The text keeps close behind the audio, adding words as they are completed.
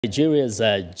Nigeria's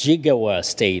Jigawa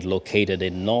State, located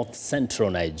in north-central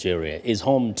Nigeria, is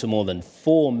home to more than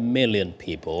 4 million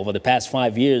people. Over the past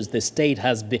 5 years, the state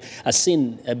has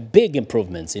seen big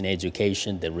improvements in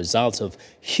education, the result of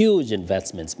huge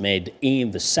investments made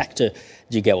in the sector.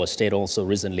 Jigawa State also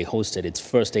recently hosted its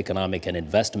first economic and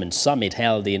investment summit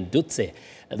held in Dutse,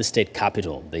 the state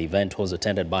capital. The event was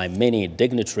attended by many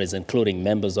dignitaries, including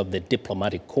members of the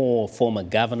diplomatic corps, former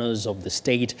governors of the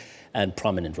state, and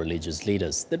prominent religious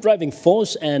leaders. The driving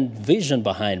force and vision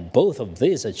behind both of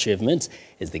these achievements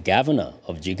is the governor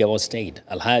of Jigawa State,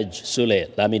 Alhaji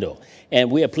Sule Lamido. And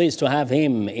we are pleased to have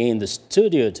him in the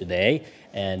studio today.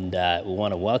 And we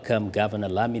want to welcome Governor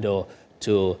Lamido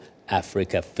to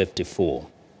Africa 54.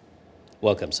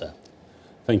 Welcome, sir.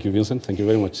 Thank you, Vincent. Thank you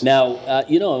very much. Now,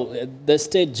 you know, the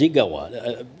state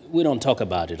Jigawa, we don't talk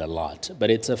about it a lot, but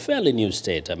it's a fairly new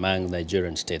state among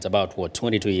Nigerian states, about, what,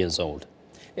 22 years old.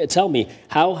 Tell me,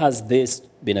 how has this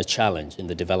been a challenge in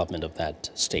the development of that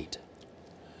state?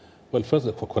 Well, first,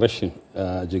 for correction,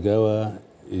 Jigawa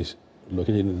is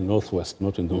located in the northwest,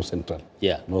 not in the north central.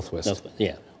 Yeah. Northwest.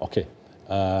 Yeah. Okay.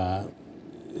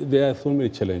 There are so many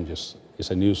challenges.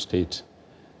 It's a new state,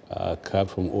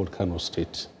 carved from old Kano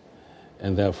state.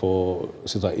 And therefore,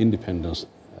 since our independence,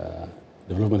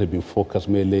 development has been focused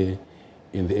mainly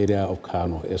in the area of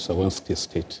Kano as a one-state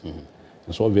state. Mm-hmm.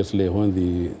 And so obviously, when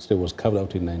the state was carved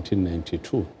out in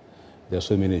 1992, there are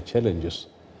so many challenges,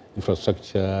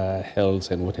 infrastructure,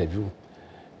 health, and what have you.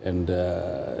 And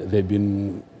there have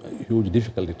been huge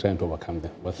difficulty trying to overcome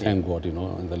them. But thank God, you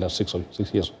know, in the last 6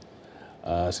 years,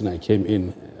 since I came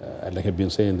in, like I've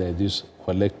been saying, there is this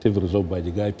collective resolve by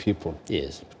the Jigawa people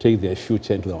to take their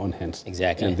future into their own hands.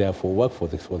 Exactly. And therefore work for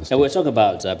the state. And we're talking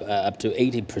about up to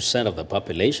 80% of the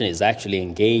population is actually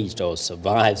engaged or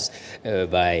survives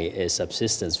by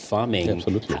subsistence farming.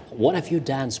 Absolutely. What have you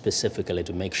done specifically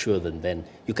to make sure that then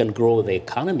you can grow the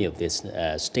economy of this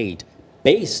state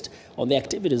based on the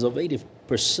activities of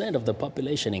 80% of the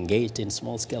population engaged in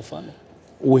small-scale farming?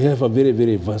 We have a very,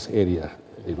 very vast area,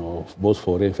 you know, both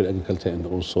for rainfed agriculture and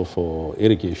also for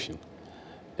irrigation.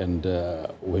 And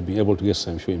we've been able to get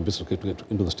some few investors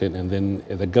into the state. And then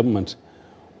as a government,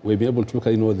 we've been able to look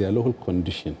at, you know, their local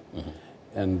condition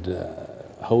and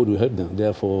how do we help them.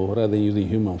 Therefore, rather than using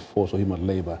human force or human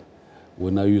labor,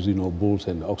 we're now using, you know, bulls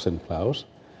and oxen plows.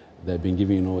 They've been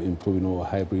giving, you know, improved, you know,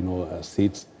 hybrid, you know,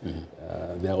 seeds.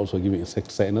 They're also giving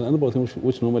insecticide and another thing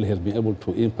which normally has been able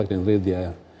to impact and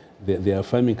raise their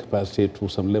farming capacity to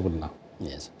some level now.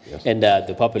 Yes. And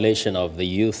the population of the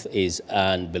youth is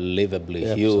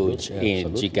unbelievably huge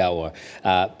in Jigawa,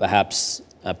 perhaps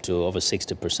up to over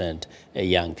 60%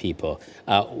 young people.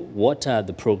 What are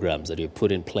the programs that you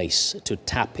put in place to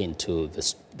tap into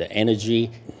the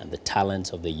energy and the talents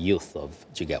of the youth of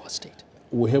Jigawa State?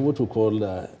 We have what we call,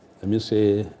 let me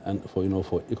say, for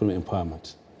economic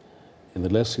empowerment. In the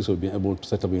last 6 years, we've been able to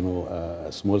set up, you know,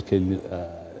 small-scale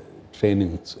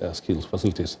training skills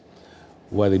facilities,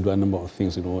 where they do a number of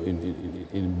things, you know,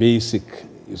 in basic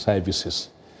services,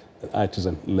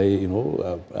 artisan, you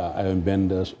know, iron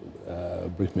benders,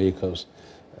 brickmakers,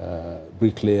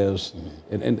 bricklayers,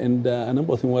 and a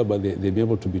number of things whereby they be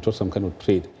able to be taught some kind of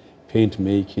trade, paint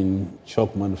making,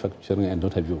 chalk manufacturing, and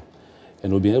what have you.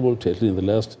 And we've been able to, at least in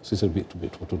the last 6 years,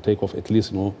 to take off at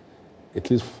least, you know, at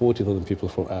least 40,000 people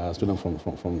from students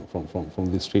from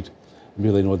the street.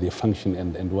 Because they know they function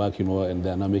and work, you know, and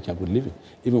they're now making a good living.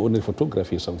 Even ordinary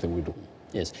photography is something we do.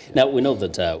 Yes. Now, we know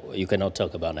that you cannot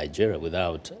talk about Nigeria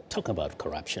without talking about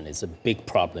corruption. It's a big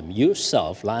problem.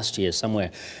 Yourself, last year, somewhere,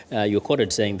 you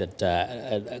quoted saying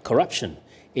that corruption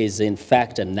is, in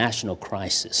fact, a national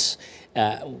crisis.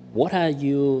 What are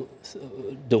you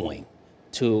doing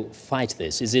to fight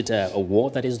this? Is it a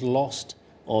war that is lost,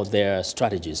 or there are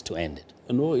strategies to end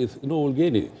it? No, we'll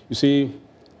gain it. You see,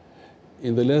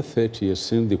 in the last 30 years,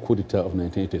 since the coup d'etat of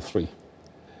 1983,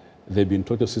 there have been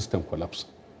total system collapse.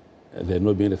 There has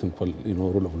not been anything called, you know,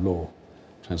 rule of law,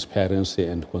 transparency,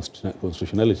 and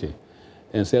constitutionality.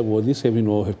 And so, well, these have, you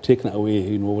know, have taken away,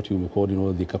 you know, what you would call, you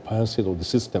know, the capacity of the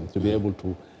system to be able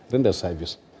to render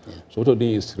service. So what we're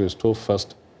doing is to restore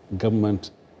first, government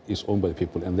is owned by the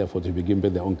people, and therefore they begin by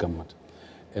their own government.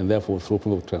 And therefore,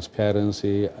 through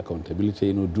transparency, accountability,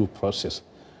 you know, due process.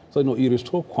 So, you know, you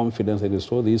restore confidence and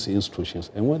restore these institutions.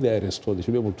 And when they are restored, they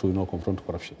should be able to, you know, confront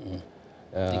corruption.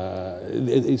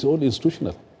 It's all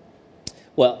institutional.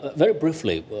 Well, very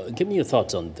briefly, give me your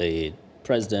thoughts on the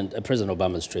President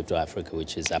Obama's trip to Africa,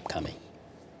 which is upcoming.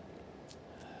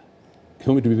 You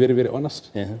want me to be very, very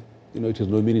honest? You know, it has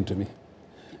no meaning to me.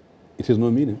 It has no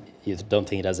meaning. You don't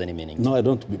think it has any meaning? No, I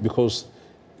don't, because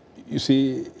you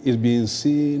see, it's being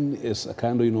seen as a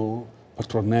kind of,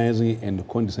 patronizing and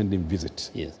condescending visit.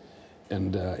 Yes.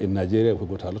 And in Nigeria, we've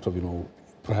got a lot of,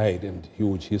 pride and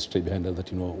huge history behind us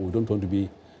that, we don't want to be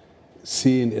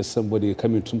seen as somebody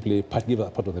coming to simply give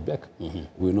a pat on the back.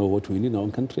 We know what we need in our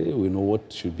own country. We know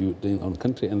what should be done in our own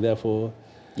country. And therefore,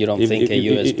 you don't think a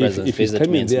U.S. president's visit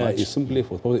means much? Is simply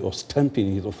for probably or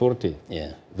stamping his authority.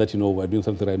 Yeah. That, we're doing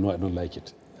something right now, I don't like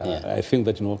it. I think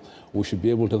that, we should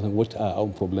be able to think what are our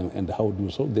own problems and how do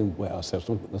we solve them by ourselves,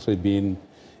 not necessarily being,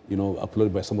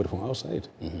 applauded by somebody from outside.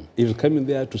 If you come in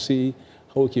there to see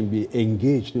how we can be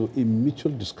engaged in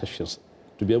mutual discussions,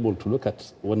 to be able to look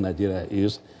at what Nigeria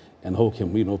is and how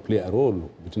can we play a role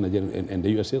between Nigeria and the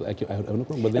U.S. I have no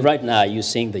problem. But then, right now, are you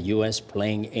seeing the U.S.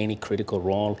 playing any critical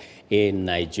role in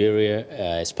Nigeria,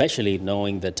 especially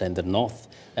knowing that in the north,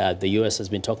 the U.S. has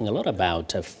been talking a lot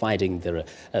about fighting the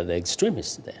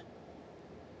extremists there?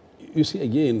 You see,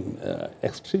 again,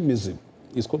 extremism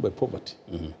is caused by poverty.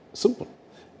 Simple.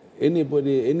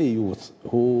 Anybody, any youth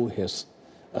who has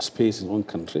a space in one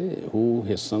country, who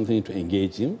has something to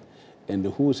engage in, and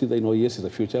who sees that, yes, is the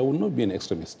future, will not be an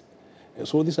extremist.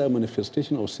 So these are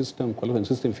manifestations of system quality and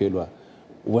system failure,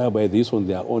 whereby these on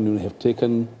their own have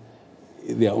taken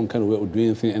their own kind of way of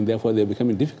doing things, and therefore they're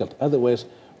becoming difficult. Otherwise,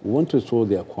 we want to restore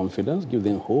their confidence, give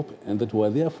them hope, and that we're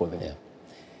there for them. Yeah.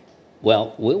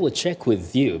 Well, we will check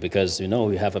with you because, you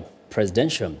have a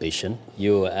presidential ambition.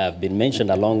 You have been mentioned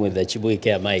along with Chibuike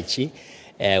Amaichi.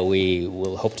 We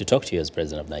will hope to talk to you as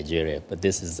President of Nigeria, but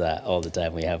this is all the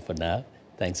time we have for now.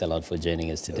 Thanks a lot for joining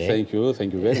us today. Thank you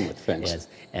very much. Thanks. Yes,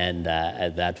 and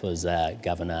that was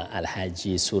Governor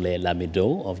Alhaji Sule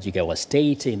Lamido of Jigawa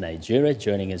State in Nigeria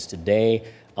joining us today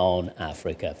on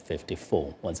Africa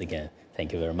 54. Once again,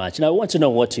 thank you very much. Now, I want to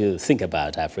know what you think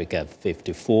about Africa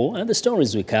 54 and the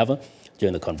stories we cover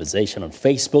during the conversation on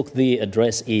Facebook. The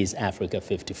address is Africa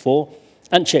 54.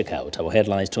 And check out our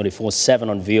headlines 24/7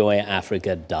 on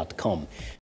voaafrica.com.